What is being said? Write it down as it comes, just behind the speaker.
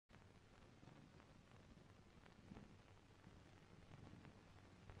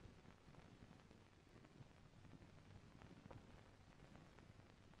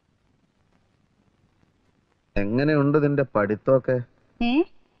എങ്ങനെയുണ്ട് നിന്റെ പഠിത്തമൊക്കെ?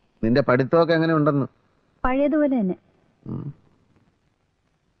 നിന്റെ പഠിത്തമൊക്കെ എങ്ങനെ ഉണ്ടെന്ന്? പഴയതുപോലെ തന്നെ.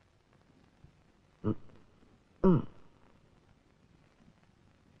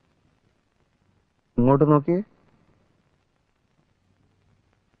 ഇങ്ങോട്ട് നോക്കിയേ.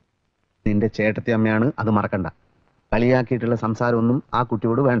 നിന്റെ ചേട്ടത്തി അമ്മയാണ്, അത് മറക്കണ്ട. കളിയാക്കിയിട്ടുള്ള സംസാരമൊന്നും ആ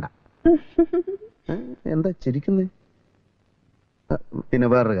കുട്ടിയോട് വേണ്ട. എന്താ ചിരിക്കുന്നേ? പിന്നെ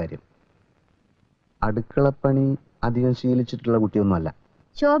വേറൊരു കാര്യം, അടുക്കളപ്പണി അധികം ശീലിച്ചിട്ടുള്ള കുട്ടിയൊന്നും അല്ല.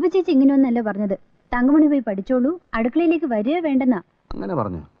 ശോഭ ചേച്ചി ഇങ്ങനെയൊന്നല്ല പറഞ്ഞത്. തങ്കമണി പോയി പഠിച്ചോളൂ, അടുക്കളയിലേക്ക് വരിക വേണ്ടെന്നാ. അങ്ങനെ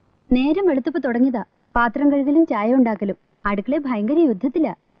പറഞ്ഞു? നേരം വെളുത്തപ്പോ തുടങ്ങിയതാ പാത്രം കഴുകലും ചായ ഉണ്ടാക്കലും. അടുക്കളയിൽ ഭയങ്കര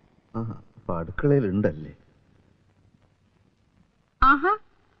യുദ്ധത്തിലാ. അടുക്കളയിൽ ഉണ്ടല്ലേ? ആഹാ,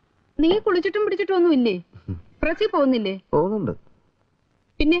 നീ കുളിച്ചിട്ടും പിടിച്ചിട്ടും ഒന്നും ഇല്ലേ? പ്രസി പോകുന്നില്ലേ? പോകുന്നുണ്ട്.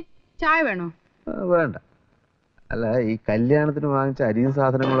 പിന്നെ ചായ വേണോ? വേണ്ട. അല്ല, ഈ കല്യാണത്തിന് വാങ്ങിച്ച അരിയും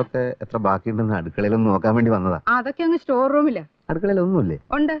സാധനങ്ങളൊക്കെ എത്ര ബാക്കിയുണ്ടെന്ന് അടുക്കളയിലൊന്നും നോക്കാൻ വേണ്ടി വന്നതാ. അതൊക്കെ അങ്ങ് സ്റ്റോർ റൂമിലാ. അടുക്കളയിലൊന്നുമില്ലേ?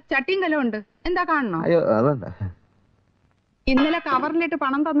 ഉണ്ട്, ചട്ടിയും കലം ഉണ്ട്. എന്താ കാണണോ? അയ്യോ, അതുണ്ട. ഇന്നലെ കവറിലിട്ട്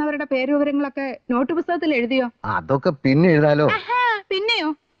പണം തന്നവരുടെ പേര് വിവരങ്ങളൊക്കെ നോട്ട് പുസ്തകത്തിൽ എഴുതിയോ? അതൊക്കെ പിന്നെ എഴുതാലോ. പിന്നെയോ?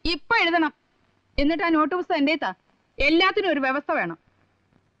 ഇപ്പൊ എഴുതണം. എന്നിട്ട് ആ നോട്ട് പുസ്തകം എന്റെ താ. എല്ലാത്തിനും ഒരു വ്യവസ്ഥ വേണം.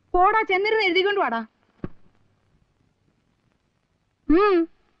 പോടാ, ചെന്നിരുന്ന് എഴുതിക്കൊണ്ട് വാടാ.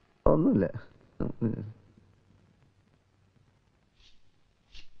 ഒന്നുമില്ല.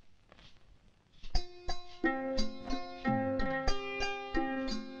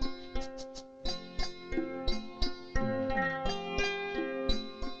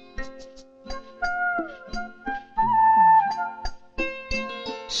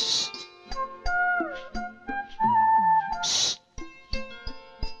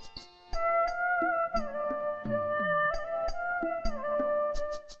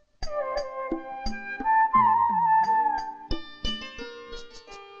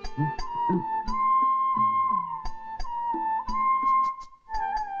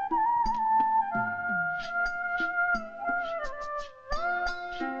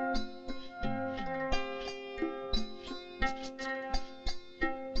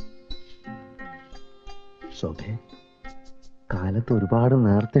 ശോഭേ, കാലത്ത് ഒരുപാട്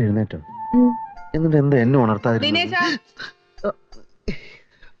നേരത്തെ എഴുന്നേറ്റോ? എന്നിട്ട് എന്താ എന്നെ ഉണർത്താതിരുന്നത്?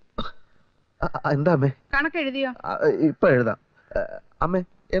 എന്താ അമ്മേ? കണക്ക് എഴുതിയോ? ഇപ്പൊ എഴുതാം. അമ്മേ,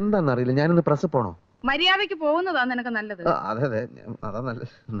 എന്താന്നറിയില്ല, ഞാനിന്ന് പ്രസ് പോണോ? മര്യാദക്ക് പോകുന്നതാ നിനക്ക് നല്ലത്. അതെ അതെ, അതാ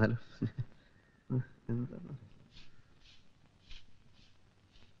നല്ലത്. എന്നാലും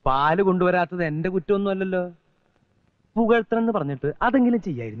പാല് കൊണ്ടുവരാത്തത് എന്റെ കുറ്റമൊന്നും അല്ലല്ലോ. പുകഴ്ത്തണമെന്ന് പറഞ്ഞിട്ട് അതെങ്കിലും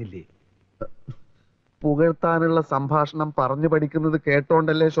ചെയ്യായിരുന്നില്ലേ? പുകഴ്ത്താനുള്ള സംഭാഷണം പറഞ്ഞു പഠിക്കുന്നത്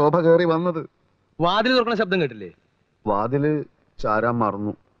കേട്ടോണ്ടല്ലേ ശോഭ കയറി വന്നത്. വാതിൽ തുറക്കണ ശബ്ദം കേട്ടില്ലേ? വാതില് ചാരാൻ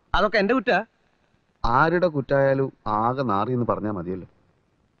മറന്നു. അതൊക്കെ എന്റെ കുറ്റാ? ആരുടെ കുറ്റായാലും ആകെ നാറിയെന്ന് പറഞ്ഞാൽ മതിയല്ലോ.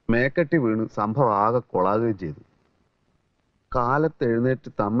 മേക്കെട്ടി വീണ് സംഭവം ആകെ കൊളാകുകയും ചെയ്തു. കാലത്ത്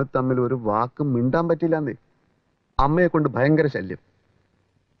എഴുന്നേറ്റ് തമ്മിൽ ഒരു വാക്കും മിണ്ടാൻ പറ്റില്ലാന്നേ. അമ്മയെ കൊണ്ട് ഭയങ്കര ശല്യം.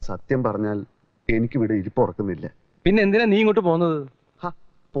 സത്യം പറഞ്ഞാൽ എനിക്കിവിടെ ഇരിപ്പുറക്കുന്നില്ല. പിന്നെ എന്തിനാ നീ ഇങ്ങോട്ട് പോകുന്നത്?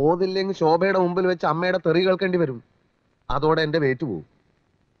 പോതില്ലെങ്കിൽ ശോഭയുടെ മുമ്പിൽ വെച്ച് അമ്മയുടെ തെറി കേൾക്കേണ്ടി വരും. അതോടെ എന്റെ വെയിറ്റ് പോവും.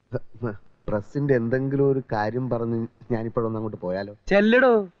 പ്രസിന്റെ എന്തെങ്കിലും ഒരു കാര്യം പറഞ്ഞ് ഞാനിപ്പോഴൊന്ന് അങ്ങോട്ട് പോയാലോ?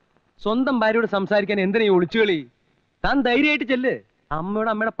 ചെല്ലടോ. സ്വന്തം ഭാര്യയോട് സംസാരിക്കാൻ എന്തിനാ ഈ ഒളിച്ചുകളി? താൻ ധൈര്യമായിട്ട് ചെല്ല്.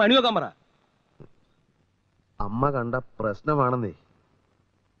 അമ്മയുടെ പണി നോക്കാൻ പറ. അമ്മ കണ്ട പ്രശ്നമാണെന്നേ.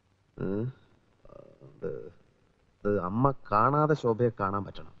 അമ്മ കാണാതെ ശോഭയെ കാണാൻ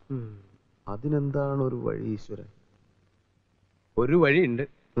പറ്റണം. അതിനെന്താണ് ഒരു വഴി ഈശ്വരൻ? ഒരു വഴിയുണ്ട്.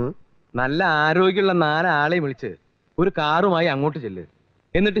 നല്ല ആരോഗ്യമുള്ള 4 ആളെ വിളിച്ച് ഒരു കാറുമായി അങ്ങോട്ട് ചെല്ല്.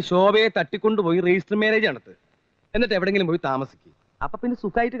 എന്നിട്ട് ശോഭയെ തട്ടിക്കൊണ്ടുപോയി രജിസ്റ്റർ മാരേജ് നടത്ത്. എന്നിട്ട് എവിടെങ്കിലും പോയി താമസിക്കും. അപ്പൊ പിന്നെ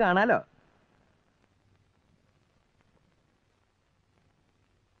സുഖമായിട്ട് കാണാലോ.